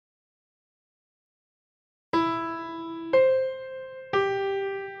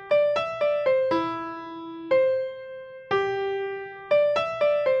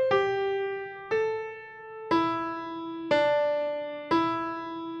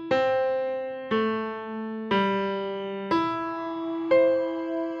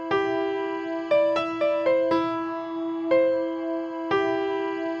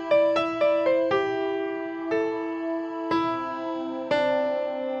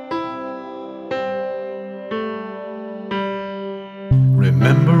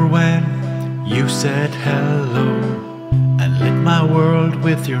Remember when you said hello and lit my world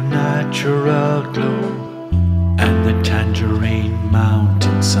with your natural glow, and the tangerine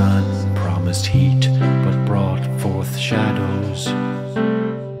mountain sun promised heat but brought forth shadows.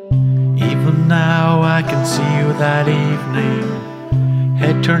 Even now I can see you that evening,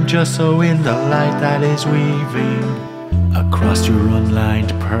 head turned just so in the light that is weaving across your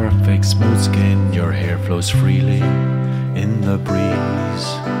unlined perfect smooth skin. Your hair flows freely in the breeze.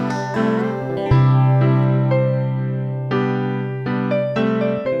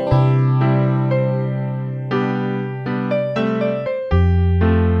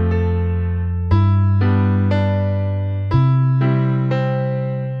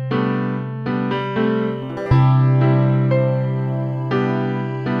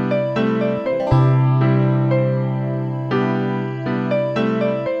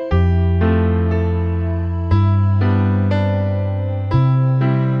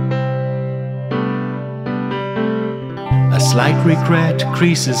 A slight regret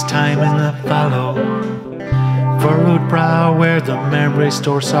creases time in the fallow, furrowed brow where the memories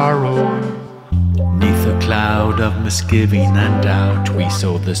store sorrow. Neath a cloud of misgiving and doubt, we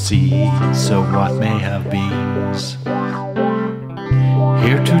sow the seeds of what may have been.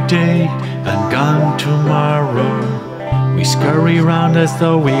 Here today and gone tomorrow, we scurry round as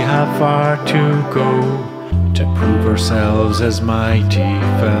though we have far to go, to prove ourselves as mighty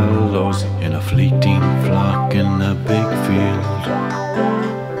fellows in a fleeting flock in a big field.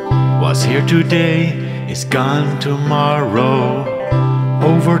 What's here today is gone tomorrow.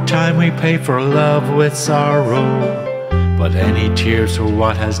 Over time we pay for love with sorrow, but any tears for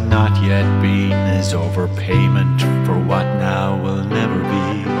what has not yet been is overpayment for what now will never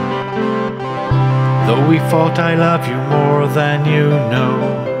be. Though we fought, I love you more than you know,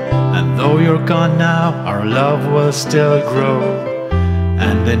 and though you're gone now, our love will still grow.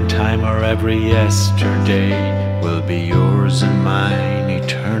 And in time our every yesterday will be yours and mine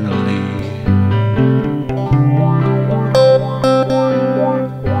eternally.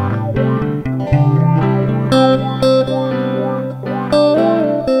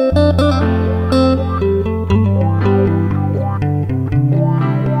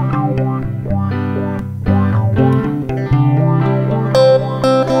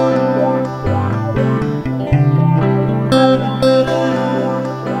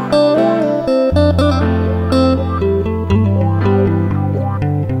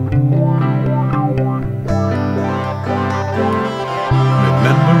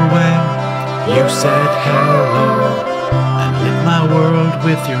 You said hello and lit my world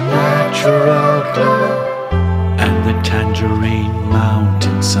with your natural glow, and the tangerine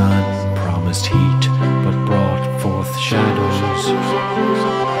mountain sun promised heat but brought forth shadows.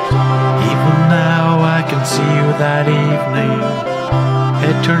 Even now I can see you that evening,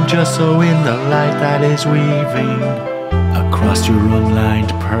 head turned just so in the light that is weaving across your unlined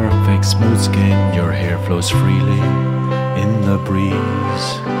perfect smooth skin. Your hair flows freely in the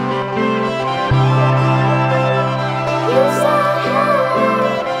breeze.